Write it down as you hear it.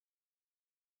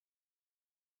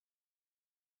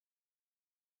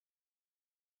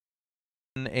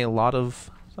a lot of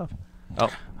stuff.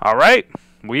 Oh, All right,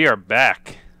 we are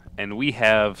back, and we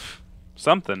have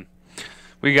something.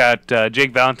 We got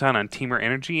Jake Valentine on Temur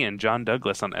Energy and John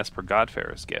Douglas on Esper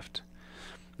Godfarer's Gift.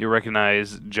 You'll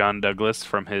recognize John Douglas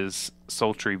from his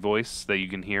sultry voice that you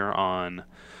can hear on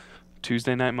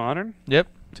Tuesday Night Modern. yep,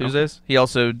 Tuesdays. Okay. He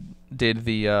also did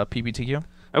the PPTQ.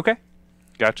 Okay,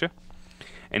 gotcha.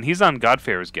 And he's on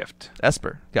Godfarer's Gift.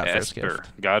 Esper Godfarer's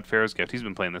Gift. Godfarer's Gift. He's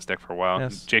been playing this deck for a while.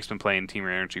 Yes. Jake's been playing Temur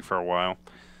Energy for a while.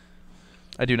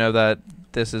 I do know that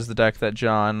this is the deck that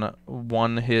John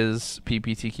won his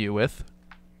PPTQ with.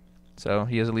 So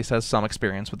he at least has some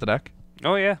experience with the deck.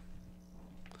 Oh, yeah.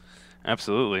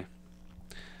 Absolutely.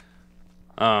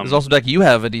 There's also a deck you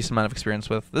have a decent amount of experience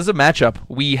with. This is a matchup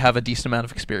we have a decent amount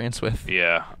of experience with.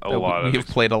 Yeah, a lot. We've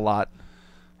played a lot.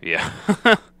 Yeah.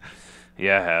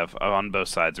 Yeah, I have. On both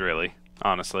sides, really.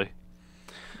 Honestly.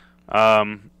 I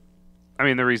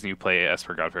mean, the reason you play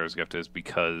Esper Godfarer's Gift is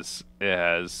because it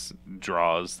has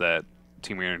draws that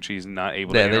Temur Energy is not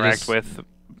able to interact with.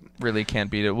 Really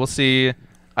can't beat it. We'll see.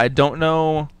 I don't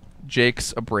know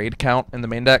Jake's Abrade count in the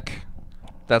main deck.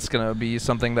 That's going to be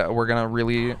something that we're going to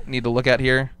really need to look at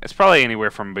here. It's probably anywhere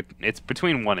from... It's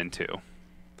between 1 and 2.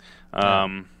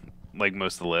 Like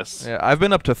most of the lists. Yeah, I've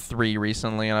been up to 3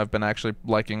 recently, and I've been actually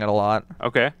liking it a lot.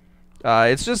 Okay.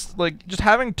 It's just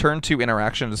having turn 2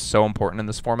 interaction is so important in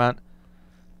this format.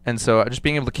 And so just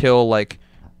being able to kill like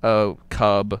a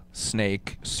cub,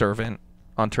 snake, servant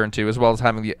on turn 2, as well as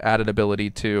having the added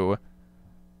ability to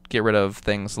get rid of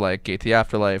things like Gate to the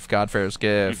Afterlife, Godfarer's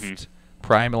Gift,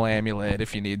 Primal Amulet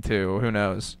if you need to. Who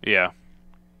knows? Yeah.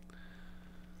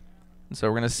 And so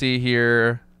we're going to see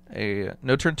here a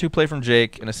no turn 2 play from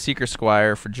Jake and a Seeker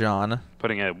Squire for John.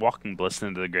 Putting a Walking Bliss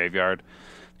into the graveyard.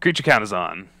 Creature count is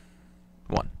on.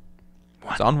 1.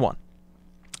 It's on 1.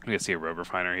 We can see a Rogue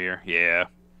Refiner here. Yeah.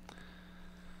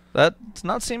 That does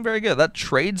not seem very good. That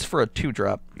trades for a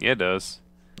 2-drop. Yeah, it does.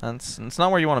 It's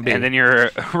not where you want to be. And then you're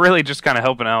really just kind of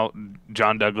helping out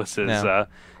John Douglas's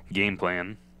game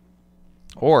plan.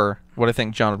 Or what I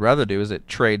think John would rather do is it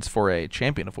trades for a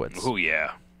Champion of Wits. Oh,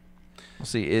 yeah. We'll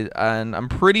see. And I'm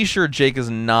pretty sure Jake is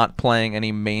not playing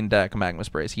any main deck Magma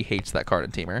Sprays. He hates that card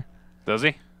in Temur. Does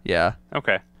he? Yeah.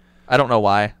 Okay. I don't know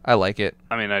why. I like it.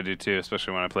 I mean, I do too,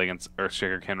 especially when I play against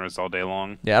Earthshaker Kenras all day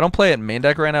long. Yeah, I don't play it in main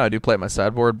deck right now. I do play it in my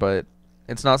sideboard, but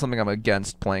it's not something I'm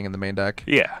against playing in the main deck.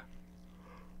 Yeah.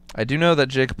 I do know that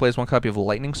Jake plays 1 copy of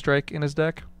Lightning Strike in his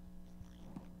deck.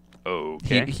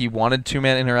 Okay. He wanted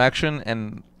 2-mana interaction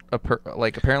and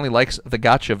apparently likes the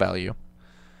gotcha value.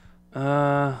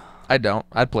 I don't.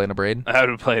 I'd play an Abrade. I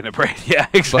would play an Abrade. Yeah,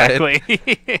 exactly.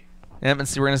 Yeah, and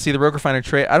see, we're gonna see the Rogue Refiner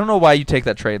trade. I don't know why you take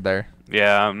that trade there.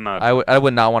 Yeah, I'm not. I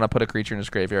would not want to put a creature in his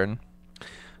graveyard.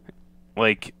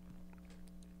 Like,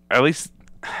 at least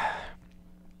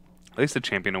the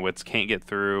Champion of Wits can't get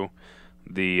through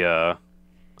the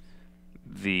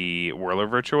Whirler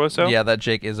Virtuoso. Yeah, that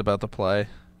Jake is about to play.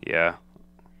 Yeah.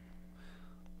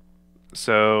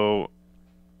 So,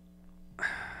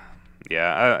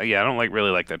 yeah, I don't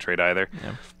really like that trade either.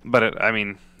 Yeah. But I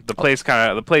mean, the play's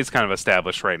kind of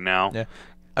established right now. Yeah.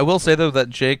 I will say though that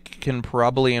Jake can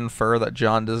probably infer that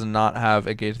John does not have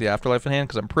a Gate to the Afterlife in hand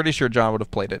because I'm pretty sure John would have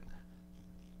played it.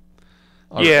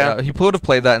 Yeah. He would have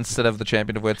played that instead of the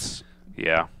Champion of Wits.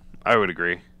 Yeah, I would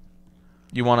agree.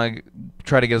 You want to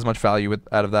try to get as much value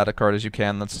out of that card as you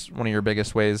can. That's one of your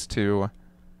biggest ways to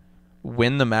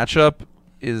win the matchup.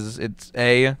 It's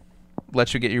A,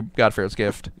 lets you get your Godfarer's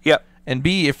Gift. Yep. And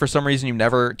B, if for some reason you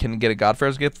never can get a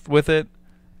Godfarer's Gift with it,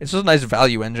 it's just a nice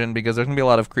value engine because there's going to be a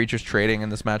lot of creatures trading in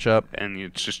this matchup. And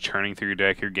it's just churning through your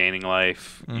deck. You're gaining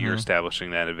life. You're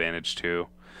establishing that advantage too.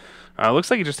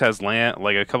 Looks like he just has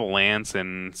like a couple lands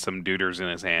and some duders in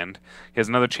his hand. He has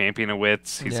another Champion of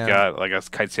Wits. He's got like a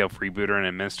Kitesail Freebooter and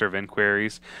a Minister of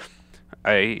Inquiries.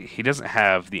 He doesn't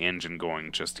have the engine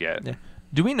going just yet. Yeah.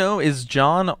 Do we know, is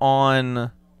John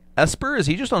on Esper? Is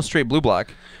he just on straight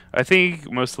blue-black? I think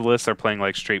most of the lists are playing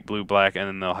like straight blue-black, and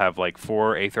then they'll have like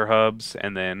 4 Aether Hubs,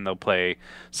 and then they'll play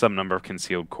some number of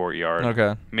Concealed Courtyard.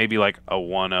 Okay. Maybe like a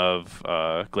 1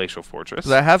 of Glacial Fortress.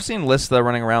 'Cause I have seen lists that are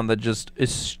running around that just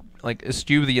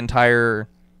eschew the entire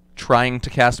trying to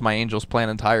cast my Angels plan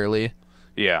entirely.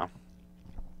 Yeah.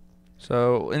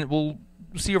 So, and we'll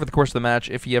see over the course of the match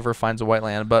if he ever finds a white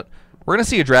land, but we're going to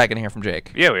see a dragon here from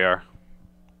Jake. Yeah, we are.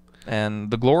 And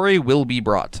the glory will be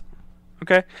brought.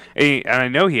 Okay. And I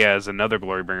know he has another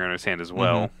Glorybringer in his hand as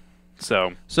well.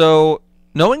 So,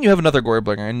 knowing you have another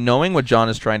Glorybringer and knowing what John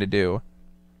is trying to do,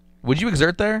 would you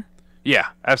exert there? Yeah,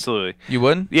 absolutely. You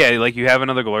would? Yeah, like you have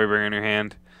another Glorybringer in your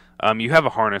hand. You have a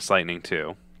Harness Lightning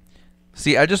too.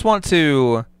 See, I just want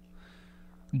to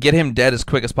get him dead as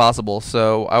quick as possible.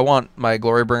 So I want my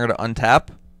Glorybringer to untap,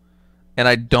 and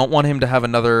I don't want him to have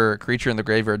another creature in the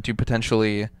graveyard to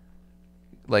potentially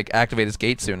like activate his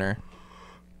gate sooner.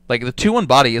 Like the 2/1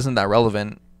 body isn't that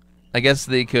relevant. I guess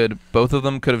both of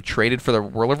them could have traded for the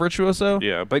Whirler Virtuoso.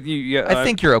 Yeah, but I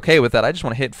think you're okay with that. I just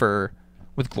want to hit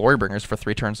with Glorybringers for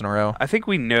 3 turns in a row. I think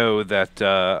we know that.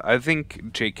 I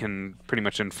think Jake can pretty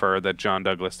much infer that John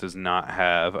Douglas does not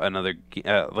have another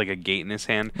like a gate in his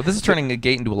hand. But this is turning a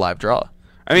gate into a live draw.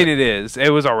 I mean, it is.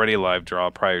 It was already a live draw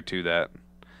prior to that.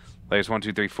 Like it's 1,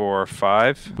 2, 3, 4,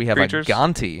 5. We have creatures. a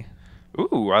Gonti.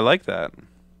 Ooh, I like that.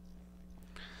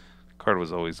 Card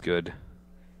was always good.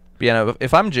 But yeah, no,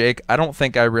 if I'm Jake, I don't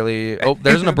think I really. Oh,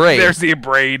 there's an Abrade. There's the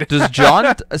Abrade. Does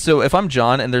John? So if I'm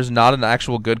John and there's not an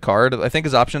actual good card, I think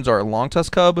his options are Long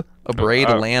Tusk Cub,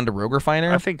 Abrade, Land, a Rogue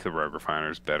Refiner. I think the Rogue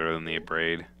Refiner is better than the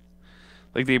Abrade.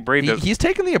 Like the Abrade, he's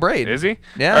taking the Abrade. Is he?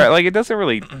 Yeah. All right, like it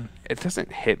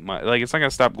doesn't hit much. Like it's not gonna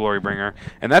stop Glorybringer,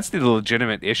 and that's the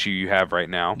legitimate issue you have right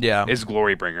now. Yeah. Is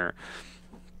Glorybringer.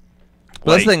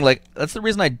 Well, that's the thing. Like that's the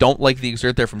reason I don't like the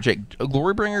Exert there from Jake. A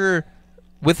Glorybringer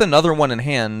with another one in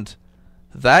hand,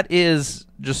 that is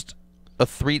just a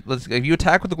 3. If you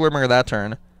attack with the Glorybringer that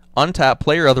turn, untap,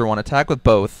 play your other one, attack with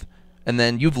both, and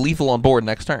then you've lethal on board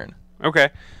next turn. Okay.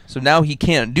 So now he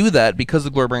can't do that because the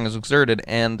Glorybringer is exerted,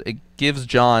 and it gives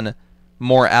John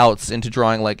more outs into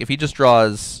drawing. Like if he just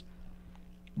draws,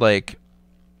 like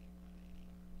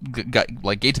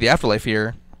Gate to the Afterlife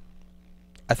here,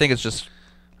 I think it's just.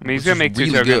 I mean, he's gonna make 2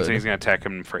 really tokens, good. and he's gonna attack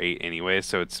him for 8 anyway,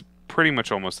 so it's pretty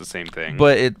much almost the same thing.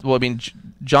 But I mean,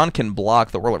 John can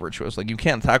block the Whirler Virtuoso. Like you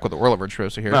can't attack with the Whirler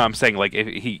Virtuoso here. No, I'm saying like if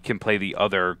he can play the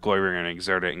other Glorybringer and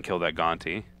exert it and kill that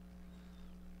Gonti.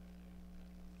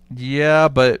 Yeah,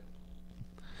 but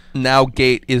now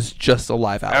Gate is just a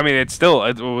live out. I mean, it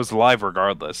was live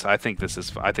regardless. I think this is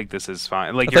fine.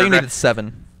 Like I thought you needed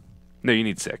 7. No, you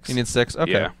need 6. You need 6.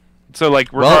 Okay. Yeah. So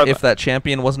like, well, if that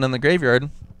champion wasn't in the graveyard,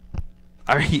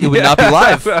 I mean, it would not be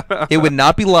live. It would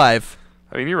not be live.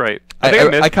 I mean, you're right.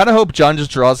 I kind of hope John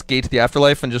just draws Gate to the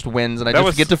Afterlife and just wins, and I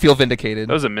just get to feel vindicated.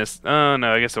 That was a miss. Oh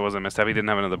no, I guess it wasn't a misstep. He didn't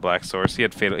have another black source. He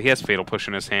has Fatal Push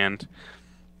in his hand.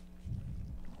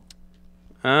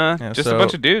 Just a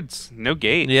bunch of dudes. No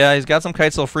gate. Yeah, he's got some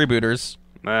Kitesail freebooters.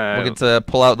 We'll get to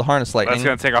pull out the Harness Lightning. That's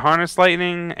going to take a Harness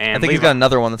Lightning, and I think he's got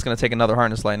another one that's going to take another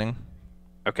Harness Lightning.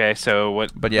 Okay, so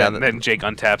what? But yeah, then Jake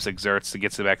untaps, exerts, to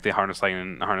gets it back to the Harness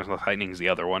Lightning. Harness Lightning is the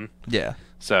other one. Yeah.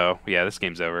 So yeah, this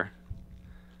game's over.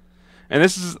 And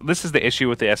this is the issue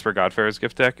with the Esper Godfarer's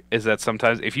gift deck, is that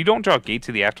sometimes if you don't draw Gate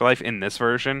to the Afterlife in this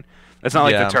version, that's not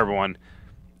like the Turbo one,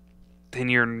 then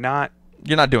you're not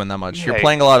doing that much. You're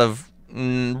playing a lot of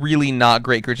really not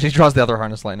great creatures. He draws the other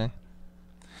Harness Lightning.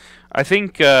 I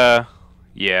think,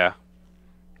 yeah.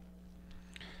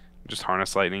 Just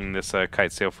Harness Lightning this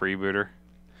Kitesail Freebooter.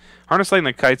 Harness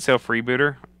Lightning the Kitesail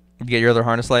Freebooter. You get your other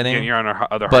Harness Lightning. Get your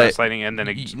other Harness Lightning, and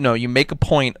then no, you make a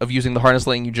point of using the Harness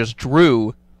Lightning you just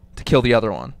drew to kill the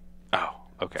other one. Oh,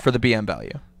 okay. For the BM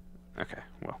value. Okay,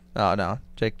 well. Oh no,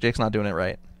 Jake's not doing it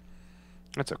right.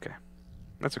 That's okay.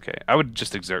 That's okay. I would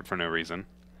just exert for no reason.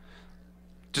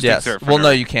 Just exert. Well, no,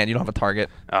 you can't. You don't have a target.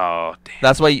 Oh, damn.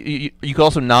 That's why you could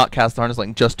also not cast the Harness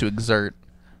Lightning just to exert.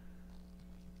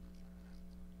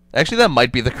 Actually, that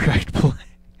might be the correct play.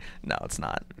 No, it's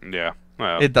not. Yeah.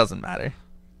 Well, it doesn't matter.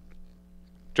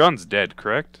 John's dead,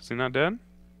 correct? Is he not dead?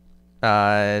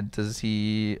 Does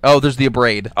he? Oh, there's the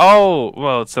Abrade. Oh,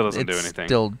 well, it still doesn't do anything.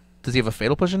 Still, does he have a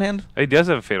Fatal Push in hand? He does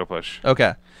have a Fatal Push.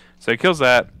 Okay. So he kills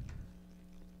that.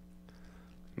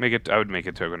 I would make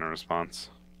a token in response.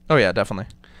 Oh yeah, definitely.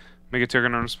 Make a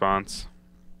token in response.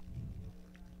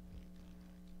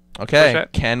 Okay.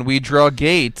 Can we draw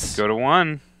Gate? Go to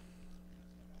 1.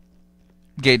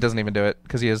 Gate doesn't even do it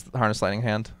because he has the Harness Lightning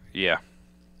hand. Yeah.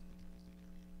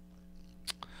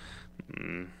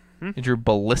 He drew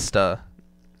Ballista.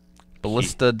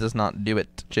 Ballista does not do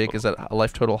it. Jake is at a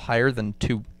life total higher than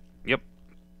 2. Yep.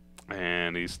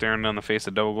 And he's staring down the face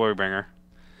of Double Glorybringer.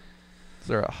 Is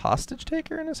there a Hostage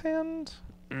Taker in his hand?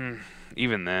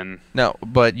 Even then. No,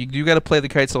 but you got to play the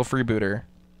Kitesail Freebooter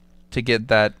to get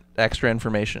that extra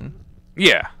information.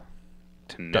 Yeah.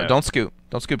 Don't scoop.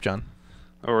 Don't scoop, John.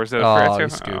 Or is that a fair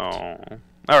scooped. Oh.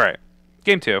 All right.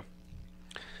 Game 2.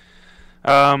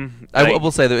 I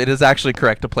will say that it is actually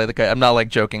correct to play the kite. I'm not like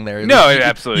joking there. No, it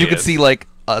absolutely You could see like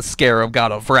a Scarab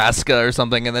God of Vraska or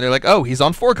something, and then you're like, oh, he's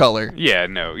on 4-color. Yeah,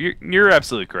 no, you're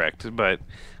absolutely correct. But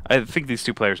I think these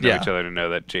two players know each other to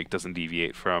know that Jake doesn't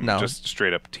deviate from just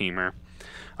straight up teamer.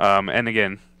 And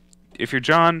again, if you're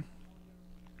John,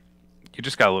 you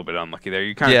just got a little bit unlucky there.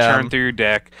 You kind of churned through your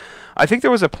deck. I think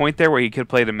there was a point there where he could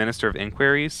play the Minister of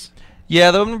Inquiries.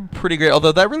 Yeah, that would be pretty great.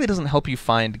 Although that really doesn't help you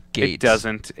find gates. It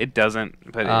doesn't. It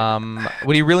doesn't. But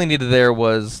what he really needed there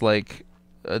was like,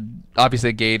 obviously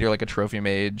a gate or like a trophy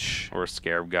mage or a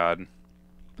Scarab God.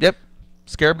 Yep,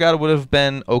 Scarab God would have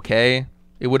been okay.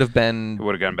 It would have been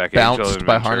gone back bounced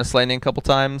by Harness Lightning a couple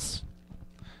times.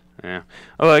 Yeah.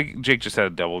 Oh, like Jake just had a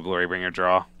double Glorybringer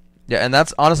draw. Yeah, and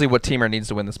that's honestly what Temur needs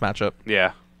to win this matchup.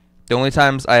 Yeah. The only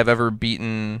times I have ever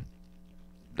beaten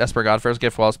Esper Godfair's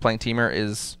Gift while I was playing Temur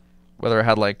is whether I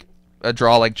had like a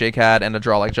draw like Jake had and a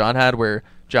draw like John had, where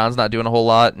John's not doing a whole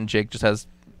lot and Jake just has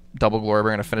double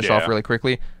Glorybringer to finish off really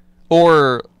quickly,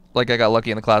 or like I got lucky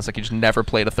in the Classic, he just never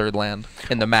played a third land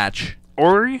in the match.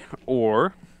 Or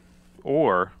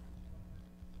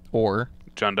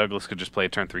John Douglas could just play a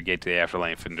turn 3 Gate to the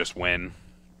Afterlife and just win.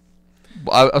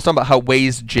 I was talking about how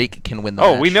ways Jake can win the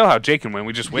match. Oh, we know how Jake can win.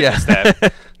 We just witnessed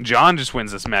that. John just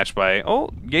wins this match by,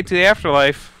 Gate to the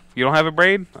Afterlife. You don't have a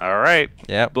braid? All right.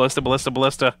 Yeah. Ballista, Ballista,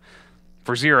 Ballista.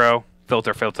 For 0.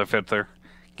 Filter, Filter, Filter.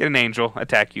 Get an angel.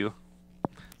 Attack you.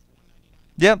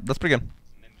 Yeah, that's pretty good.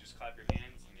 And then just clap your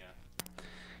hands. And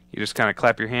you just kind of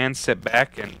clap your hands, sit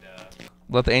back, and...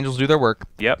 let the angels do their work.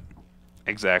 Yep.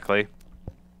 Exactly.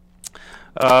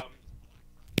 Oh.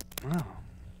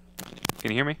 Can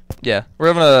you hear me? Yeah, we're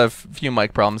having a few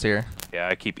mic problems here. Yeah,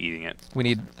 I keep eating it. We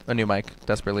need a new mic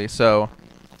desperately. So,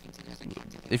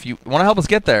 if you want to help us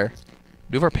get there,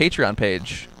 do have our Patreon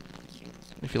page.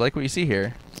 If you like what you see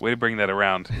here, way to bring that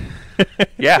around.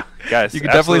 Yeah, guys, you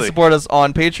can definitely support us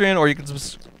on Patreon, or you can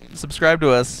subscribe to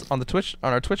us on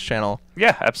our Twitch channel.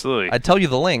 Yeah, absolutely. I'd tell you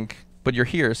the link, but you're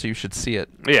here, so you should see it.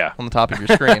 Yeah, on the top of your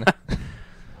screen.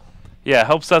 Yeah,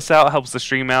 helps us out, helps the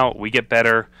stream out. We get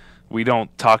better. We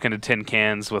don't talk into tin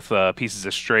cans with pieces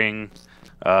of string.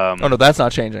 Oh no, that's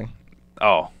not changing.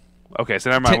 Oh, okay. So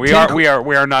never mind. We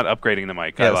are not upgrading the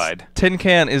mic. Yes. I lied. Tin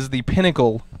can is the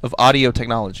pinnacle of audio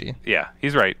technology. Yeah,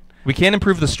 he's right. We can't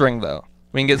improve the string though.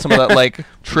 We can get some of that like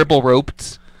triple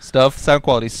roped stuff. Sound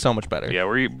quality is so much better. Yeah,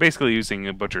 we're basically using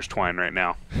a butcher's twine right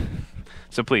now.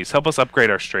 So please help us upgrade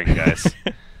our string, guys.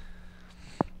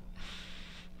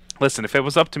 Listen, if it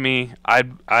was up to me, I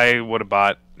would have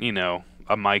bought,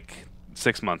 a mic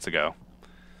 6 months ago.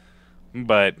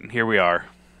 But here we are.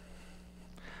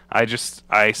 I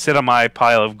sit on my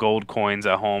pile of gold coins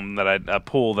at home a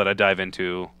pool that I dive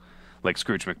into like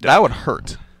Scrooge McDuck. That would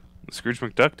hurt. Scrooge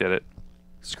McDuck did it.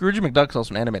 Scrooge McDuck's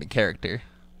also an animated character.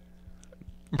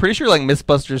 I'm pretty sure like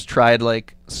Mythbusters tried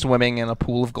like swimming in a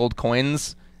pool of gold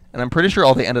coins, and I'm pretty sure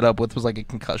all they ended up with was like a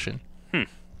concussion.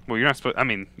 Well, you're not supposed. I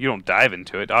mean, you don't dive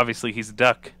into it. Obviously, he's a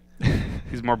duck.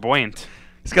 He's more buoyant.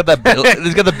 He's got that bill.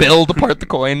 He's got the bill to part the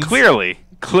coins. Clearly,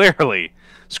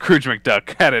 Scrooge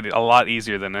McDuck had it a lot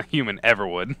easier than a human ever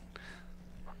would.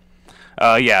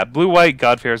 Yeah, blue-white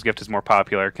Godfair's Gift is more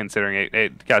popular, considering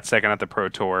it got second at the Pro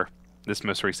Tour, this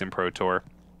most recent Pro Tour.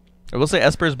 I will say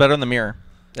Esper is better in the mirror,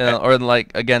 or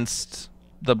like against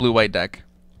the blue-white deck.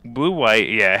 Blue-white,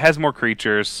 yeah, it has more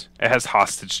creatures. It has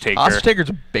Hostage Taker. Hostage Taker's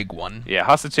a big one. Yeah,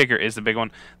 Hostage Taker is the big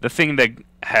one. The thing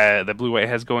that blue-white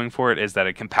has going for it is that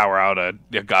it can power out a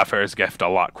Godfair's Gift a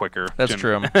lot quicker. That's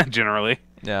true. Generally.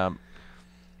 Yeah.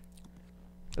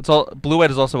 Blue-white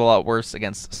is also a lot worse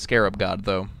against Scarab God,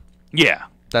 though. Yeah.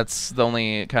 That's the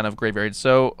only kind of graveyard.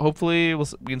 So hopefully we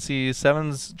can see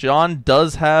sevens. John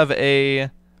does have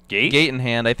a gate in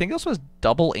hand. I think he also has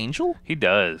double angel. He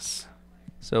does.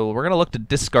 So we're going to look to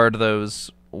discard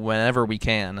those whenever we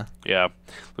can. Yeah.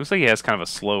 Looks like he has kind of a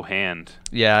slow hand.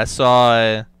 Yeah, I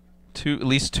saw at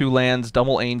least 2 lands,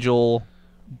 double angel,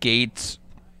 gate,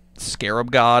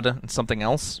 Scarab God, and something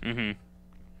else. Mm-hmm.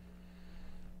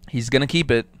 He's going to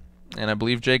keep it, and I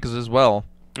believe Jake is as well.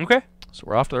 Okay. So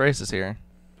we're off to the races here.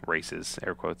 Races,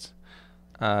 air quotes.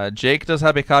 Jake does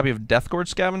have a copy of Deathgorge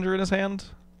Scavenger in his hand,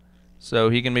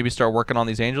 so he can maybe start working on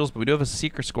these angels, but we do have a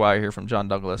Seeker Squire here from John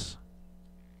Douglas.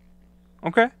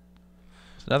 Okay.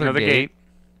 Another gate.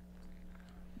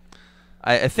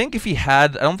 I think if he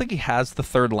had... I don't think he has the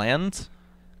third land,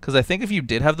 because I think if you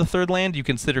did have the third land, you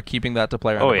consider keeping that to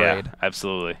play around the braid. Yeah,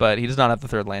 absolutely. But he does not have the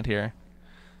third land here.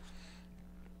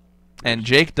 And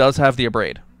Jake does have the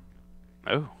Abrade.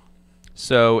 Oh.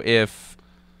 So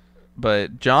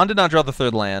but John did not draw the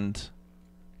third land.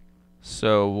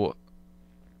 So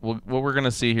what we're going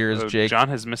to see here is Jake... John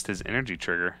has missed his energy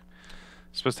trigger.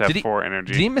 He's supposed to have 4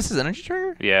 energy. Did he miss his energy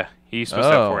trigger? Yeah, he's supposed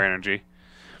to have 4 energy.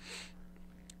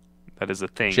 That is a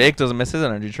thing. Jake doesn't miss his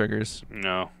energy triggers.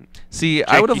 No. See, Jake,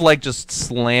 I would have liked just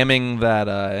slamming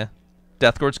that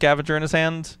Deathgorge Scavenger in his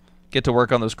hand. Get to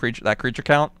work on that creature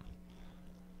count.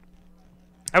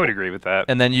 I would agree with that.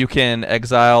 And then you can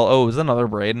exile... Oh, is that another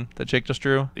braid that Jake just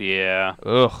drew? Yeah.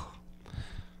 Ugh.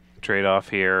 Trade off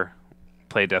here.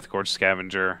 play Death Gorge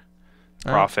Scavenger,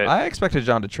 profit. I expected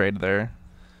John to trade there.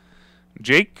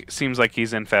 Jake seems like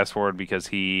he's in fast forward because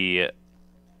he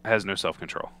has no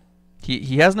self-control.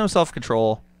 He has no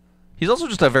self-control. He's also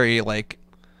just a very like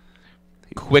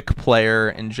quick player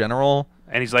in general.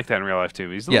 And he's like that in real life too.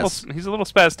 He's a little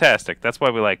spastastic. That's why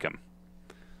we like him.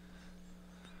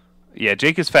 Yeah,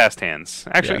 Jake is fast hands.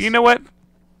 Actually, Yes. You know what?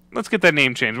 Let's get that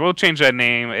name changed. We'll change that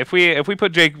name. If we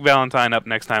put Jake Valentine up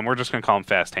next time, we're just gonna call him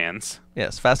Fast Hands.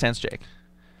 Yes, fast hands Jake.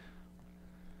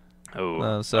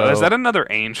 Oh, so is that another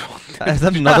angel? is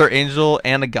that another angel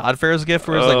and a Godfarer's gift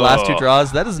for his like last 2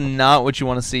 draws? That is not what you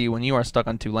want to see when you are stuck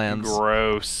on 2 lands.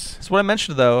 Gross. That's what I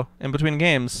mentioned though. In between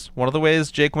games, one of the ways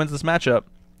Jake wins this matchup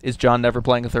is John never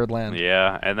playing a 3rd land.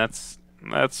 Yeah, and that's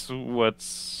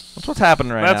what's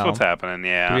happening right now. That's what's happening.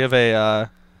 Yeah. Do we have a?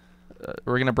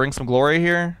 We're gonna bring some glory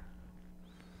here.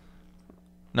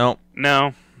 No.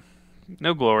 No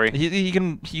glory. He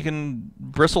can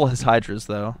bristle his hydras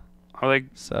though. I like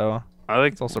it's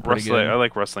also pretty rustling. good. I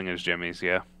like rustling his jimmies.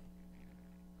 Yeah.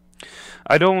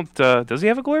 I don't. Does he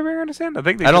have a glory bringer in his hand? I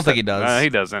don't think he does. He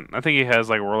doesn't. I think he has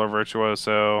like Whirler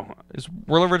Virtuoso. Is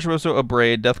Whirler Virtuoso, a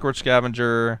Braid, Death Gorge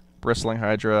Scavenger, Bristling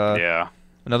Hydra? Yeah.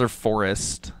 Another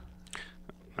Forest.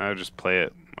 I would just play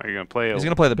it. Are you gonna play it? He's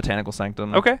gonna play the Botanical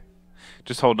Sanctum. Okay.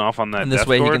 Just holding off on that. And this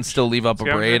way he can still leave up a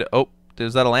Braid. Oh,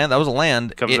 is that a land? That was a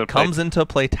land. It comes into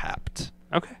play tapped.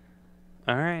 Okay.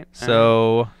 All right.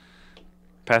 So.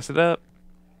 Pass it up.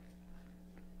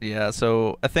 Yeah,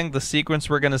 so I think the sequence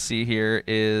we're going to see here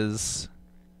is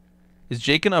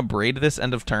Jake going to braid this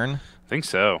end of turn? I think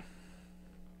so.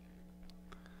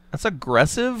 That's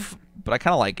aggressive, but I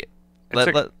kind of like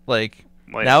it.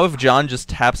 Now if John just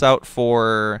taps out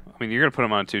for... I mean, you're going to put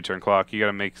him on a 2-turn clock. You got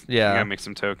to make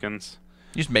some tokens.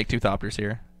 You just make 2 Thopters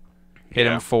here. Hit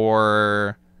him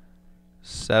for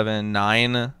 7,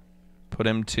 9. Put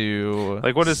him to...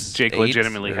 Like, what does Jake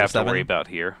legitimately have to worry about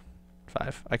here?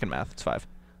 5. I can math. It's 5.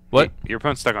 What? Your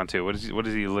opponent's stuck on 2. What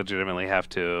does he legitimately have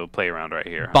to play around right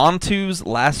here? Bantu's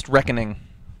Last Reckoning.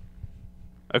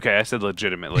 Okay, I said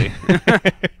legitimately.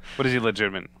 What is he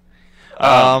legitimate?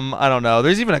 I don't know.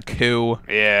 There's even a coup.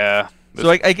 Yeah. So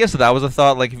I guess that was a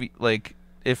thought.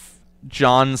 If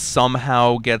John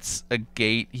somehow gets a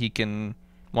gate, he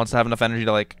wants to have enough energy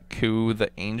to like coup the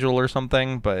angel or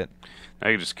something. But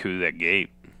I could just coup that gate.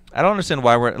 I don't understand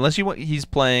why he's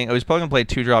playing. Oh, he's probably gonna play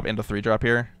 2-drop into 3-drop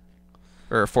here,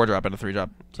 or 4-drop into 3-drop.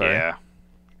 Sorry. Yeah.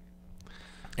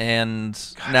 And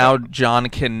now John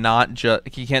cannot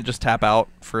he can't just tap out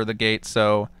for the gate.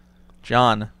 So,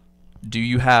 John, do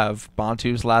you have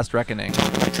Bantu's Last Reckoning?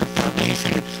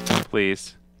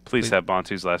 Please have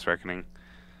Bantu's Last Reckoning.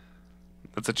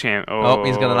 That's a champ. Oh,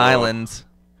 he's got an island.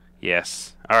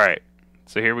 Yes. All right.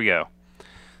 So here we go.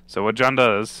 So what John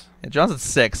does? Yeah, John's at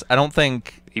 6. I don't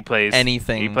think he plays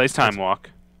anything. He plays Time Walk.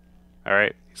 All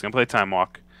right. He's gonna play Time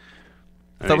Walk.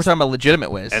 I thought we were talking about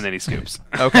legitimate ways. And then he scoops.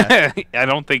 Okay. I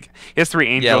don't think he has 3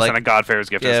 angels and a Godfarer's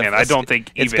gift in his hand. I don't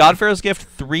think it's Godfarer's gift,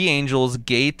 3 angels,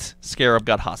 gate, Scarab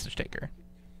God, Hostage Taker.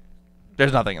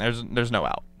 There's nothing. There's no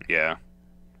out. Yeah.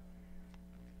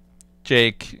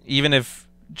 Jake, even if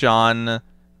John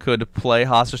could play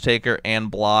Hostage Taker and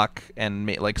block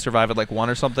and survive at 1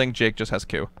 or something, Jake just has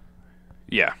Q.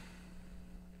 Yeah.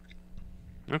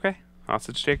 Okay.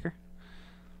 Hostage Taker.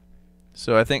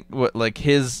 So I think what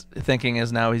his thinking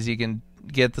is now is he can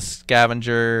get the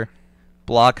Scavenger,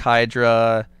 block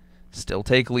Hydra, still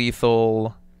take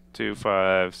lethal. 2,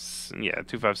 5, yeah,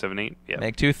 2, 5, 7, 8. Yeah.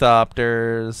 Make 2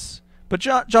 Thopters. But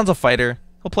John's a fighter.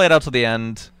 He'll play it out to the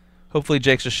end. Hopefully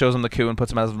Jake just shows him the coup and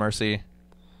puts him out of mercy.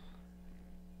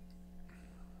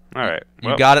 All right.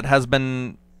 You got it has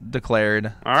been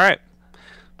declared. All right.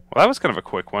 Well, that was kind of a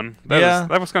quick one. That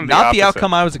was kind of not the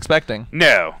outcome I was expecting.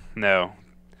 No.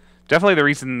 Definitely the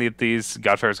reason that these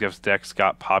Godfarer's Gifts decks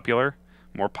got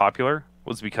more popular,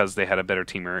 was because they had a better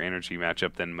Temur energy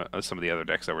matchup than some of the other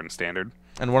decks that were in Standard.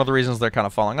 And one of the reasons they're kind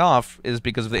of falling off is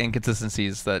because of the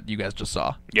inconsistencies that you guys just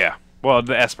saw. Yeah. Well,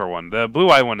 the Esper one. The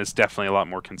Blue-Eye one is definitely a lot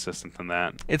more consistent than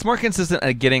that. It's more consistent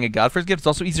at getting a Godfarer's Gift. It's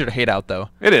also easier to hate out, though.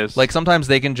 It is. Sometimes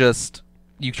they can just...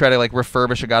 You try to,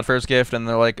 refurbish a Godfarer's Gift, and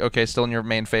they're like, okay, still in your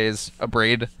main phase, a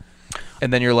Braid.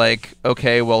 And then you're like,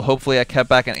 okay, well, hopefully I kept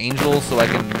back an Angel so I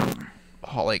can,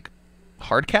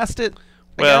 hardcast it,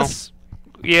 I guess.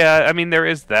 Yeah, I mean, there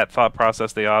is that thought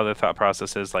process. The other thought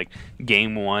process is,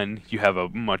 game 1, you have a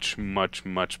much, much,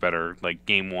 much better,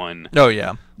 game 1. Oh,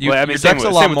 yeah. Same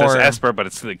with this Esper, but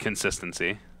it's the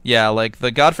consistency. Yeah,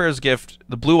 the Godfarer's Gift,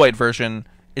 the blue-white version,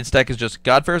 its deck is just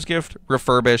Godfarer's Gift,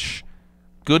 refurbish,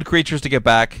 good creatures to get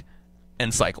back,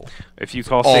 and cycle. If you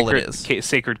call all it is.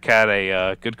 Sacred Cat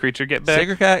a good creature, get back.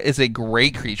 Sacred Cat is a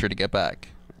great creature to get back.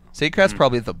 Sacred Cat's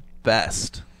probably the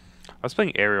best. I was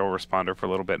playing Aerial Responder for a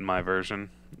little bit in my version.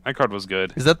 That card was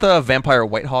good. Is that the Vampire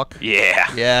Whitehawk?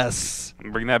 Yeah. Yes.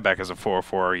 Bring that back as a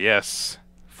 4/4. Yes.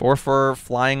 4/4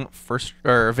 flying first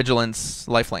or vigilance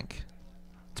lifelink.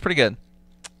 It's pretty good.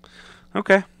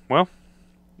 Okay. Well,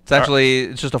 it's actually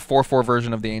it's just a 4/4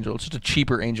 version of the angel. It's just a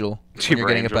cheaper angel. When you're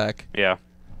getting angel. it back. Yeah.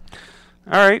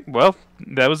 All right. Well,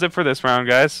 that was it for this round,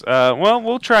 guys. Well,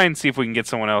 we'll try and see if we can get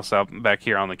someone else up back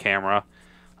here on the camera.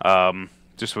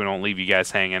 Just so we don't leave you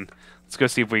guys hanging. Let's go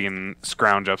see if we can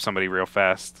scrounge up somebody real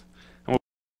fast.